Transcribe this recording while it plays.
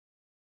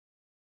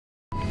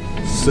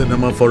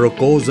Cinema for a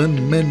Cause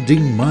and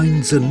Mending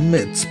Minds and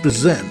Myths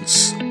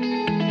presents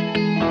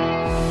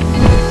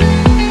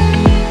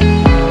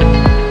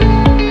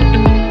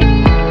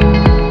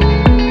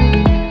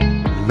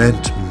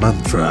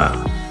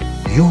MENT-MANTRA,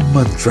 your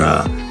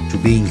mantra to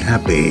being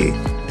happy.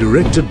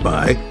 Directed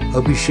by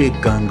Abhishek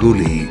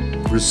Ganguli,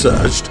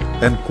 researched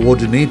and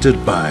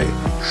coordinated by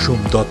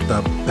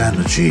Somdutta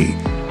Banerjee.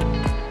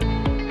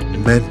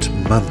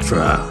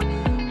 MENT-MANTRA,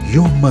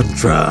 your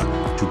mantra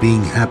to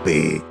being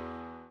happy.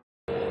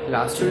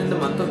 Last year in the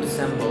month of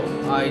December,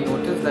 I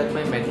noticed that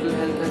my mental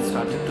health had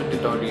started to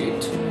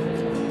deteriorate.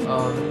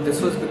 This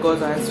was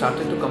because I had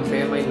started to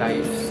compare my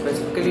life,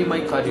 specifically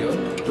my career,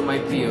 to my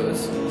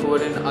peers who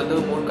were in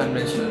other more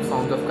conventional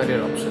forms of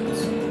career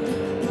options.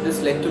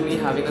 This led to me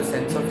having a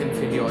sense of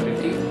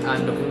inferiority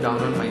and looking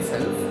down on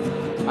myself.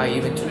 I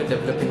eventually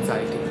developed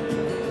anxiety.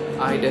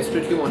 I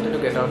desperately wanted to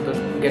get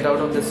out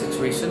of this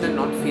situation and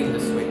not feel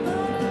this way.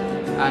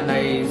 And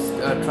I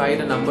tried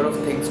a number of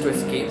things to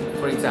escape.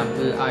 For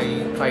example,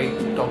 I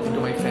tried talking to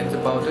my friends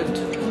about it.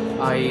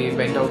 I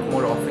went out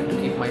more often to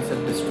keep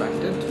myself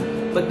distracted,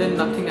 but then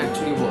nothing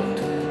actually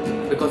worked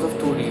because of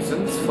two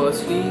reasons.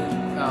 Firstly,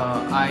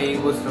 I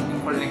was looking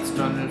for an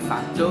external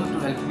factor to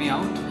help me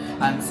out,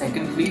 and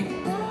secondly,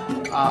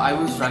 I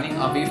was running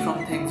away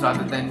from things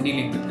rather than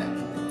dealing with them.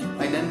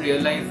 I then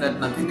realized that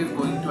nothing is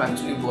going to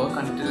actually work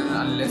until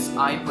and unless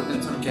I put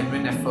in some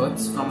genuine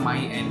efforts from my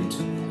end.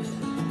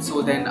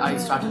 So then I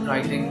started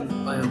writing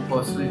a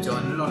personal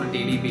journal on a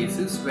daily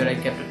basis where I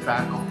kept a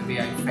track of the way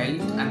I felt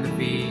and the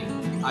way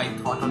I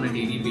thought on a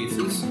daily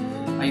basis.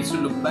 I used to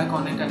look back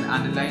on it and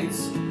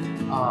analyze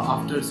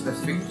after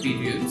specific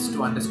periods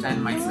to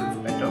understand myself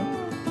better.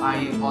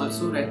 I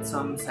also read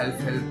some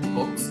self-help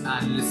books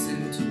and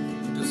listened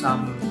to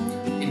some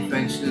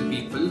influential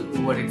people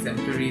who were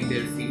exemplary in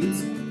their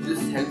fields.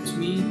 This helped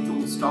me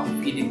to stop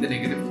feeding the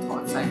negative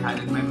thoughts I had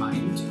in my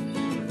mind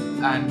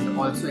and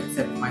also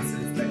accept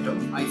myself better.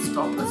 I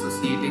stopped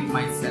associating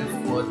my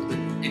self-worth with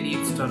any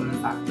external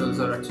factors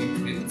or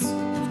achievements.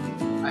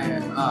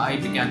 I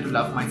began to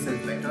love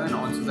myself better and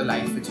also the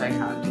life which I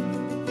had.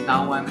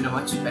 Now I'm in a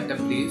much better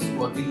place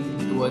working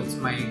towards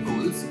my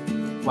goals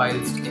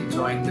whilst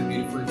enjoying the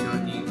beautiful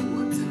journey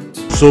towards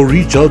it. So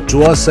reach out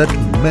to us at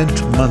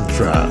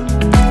MENT-MANTRA.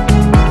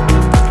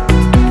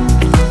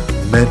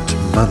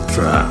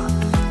 MENT-MANTRA,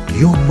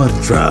 your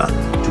mantra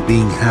to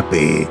being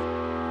happy.